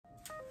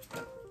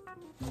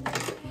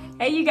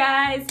Hey you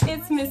guys,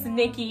 it's Miss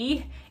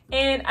Nikki,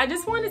 and I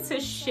just wanted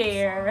to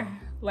share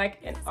like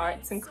an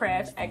arts and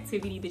crafts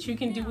activity that you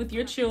can do with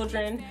your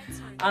children,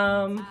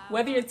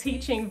 whether you're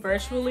teaching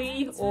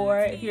virtually or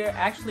if you're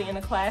actually in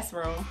a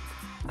classroom.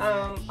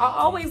 I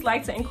always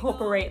like to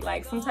incorporate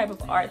like some type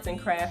of arts and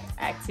craft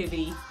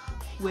activity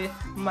with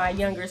my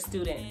younger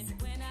students.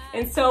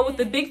 And so with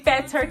the Big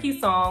Fat Turkey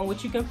song,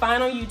 which you can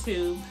find on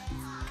YouTube,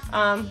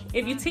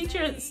 if you teach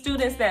your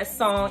students that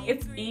song,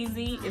 it's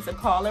easy. It's a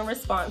call and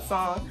response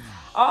song.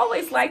 I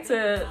always like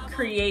to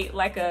create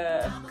like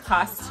a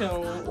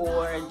costume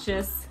or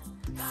just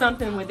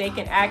something where they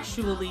can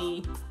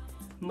actually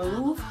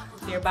move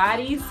their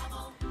bodies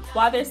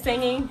while they're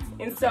singing.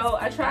 And so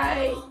I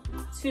try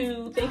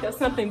to think of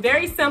something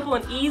very simple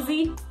and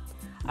easy.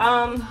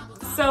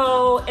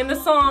 So in the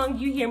song,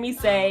 you hear me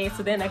say,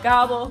 so then I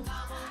gobble,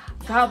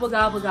 gobble,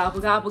 gobble,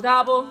 gobble, gobble,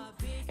 gobble.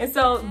 And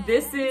so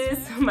this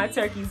is my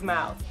turkey's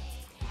mouth.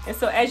 And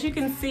so as you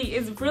can see,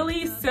 it's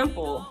really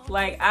simple.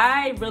 Like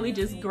I really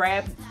just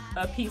grabbed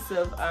a piece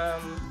of,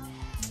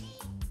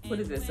 what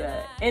is this,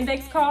 an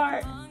index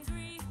card?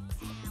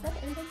 Is that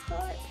an index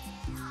card?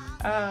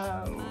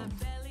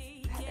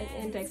 An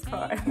index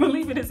card, I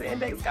believe it is an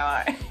index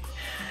card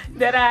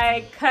that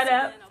I cut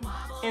up.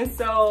 And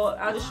so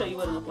I'll just show you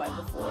what it looked like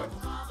before.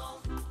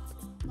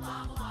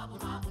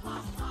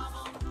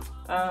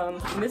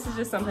 And this is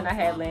just something I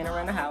had laying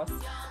around the house.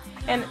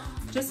 And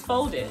just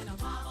fold it.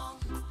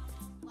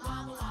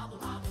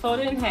 Fold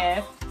it in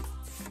half.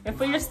 And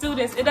for your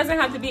students, it doesn't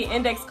have to be an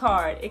index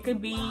card. It could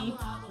be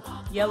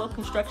yellow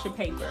construction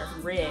paper,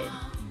 red.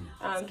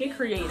 Get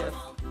creative.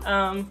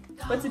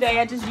 But today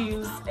I just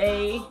used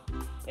a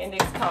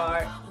index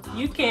card.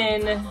 You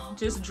can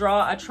just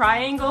draw a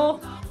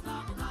triangle.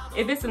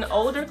 If it's an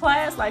older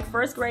class, like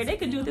first grade, they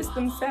could do this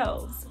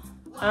themselves.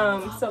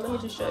 So let me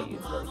just show you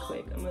really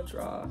quick. I'm gonna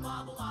draw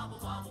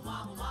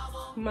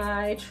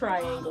my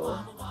triangle.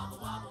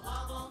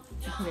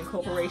 You can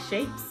incorporate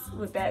shapes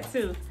with that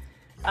too.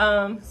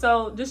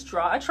 So just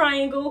draw a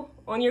triangle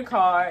on your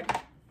card.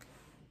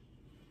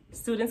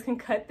 Students can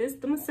cut this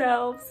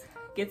themselves.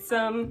 Get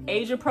some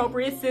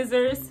age-appropriate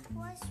scissors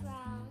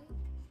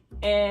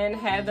and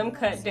have them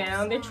cut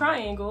down their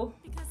triangle.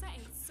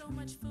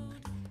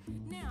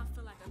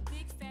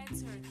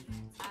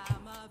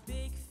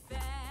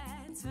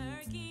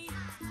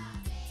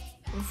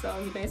 And so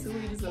you're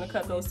basically just gonna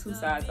cut those two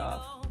sides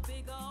off.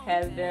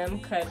 Have them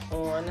cut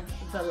on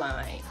the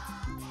line.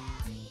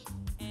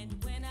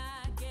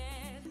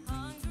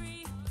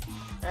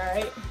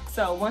 Alright,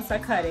 so once I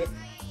cut it,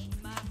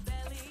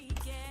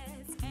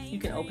 you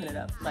can open it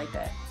up like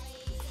that.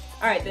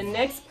 Alright, the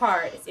next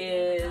part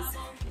is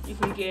you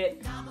can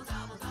get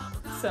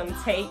some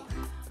tape.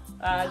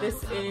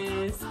 This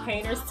is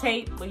painter's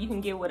tape, but you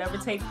can get whatever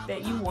tape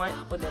that you want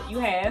or that you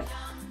have.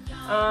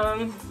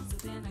 And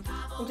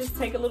just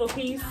take a little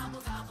piece,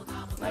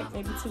 like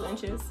maybe 2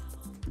 inches,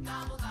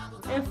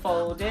 and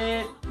fold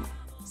it.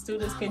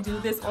 Students can do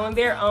this on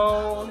their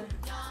own.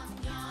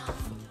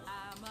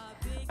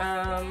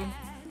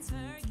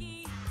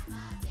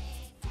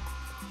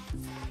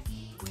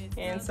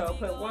 And so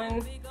put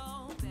one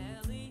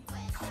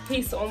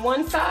piece on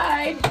one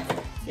side,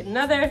 get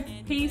another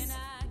piece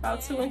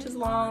about 2 inches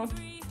long,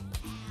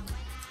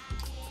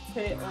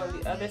 put it on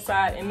the other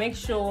side, and make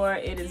sure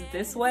it is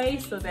this way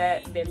so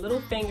that their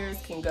little fingers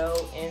can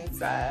go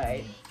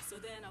inside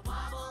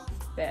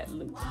that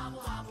loop.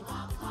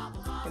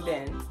 And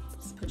then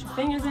just put your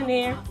fingers in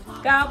there,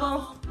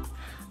 gobble,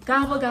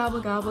 gobble, gobble,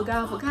 gobble,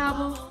 gobble,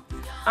 gobble.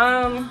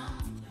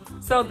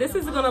 So this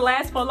is gonna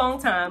last for a long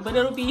time, but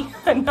it'll be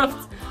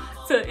enough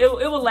to, it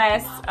will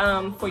last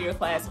for your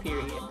class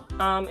period.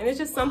 And it's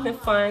just something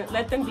fun.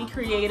 Let them be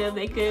creative.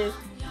 They could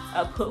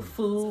put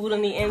food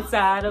on the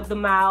inside of the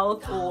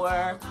mouth, or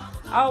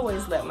I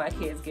always let my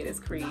kids get as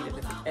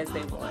creative as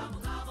they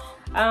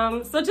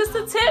want. So just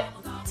a tip,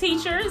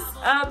 teachers,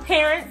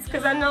 parents,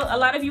 because I know a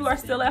lot of you are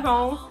still at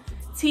home,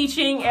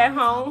 teaching at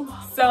home.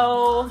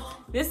 So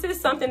this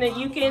is something that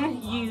you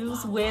can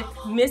use with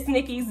Miss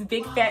Nikki's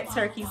Big Fat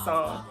Turkey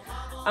song.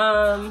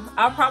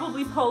 I'll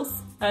probably post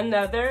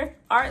another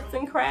arts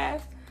and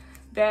craft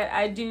that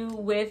I do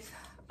with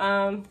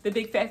the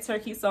Big Fat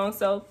Turkey song.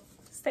 So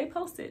stay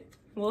posted.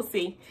 We'll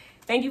see.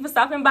 Thank you for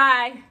stopping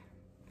by.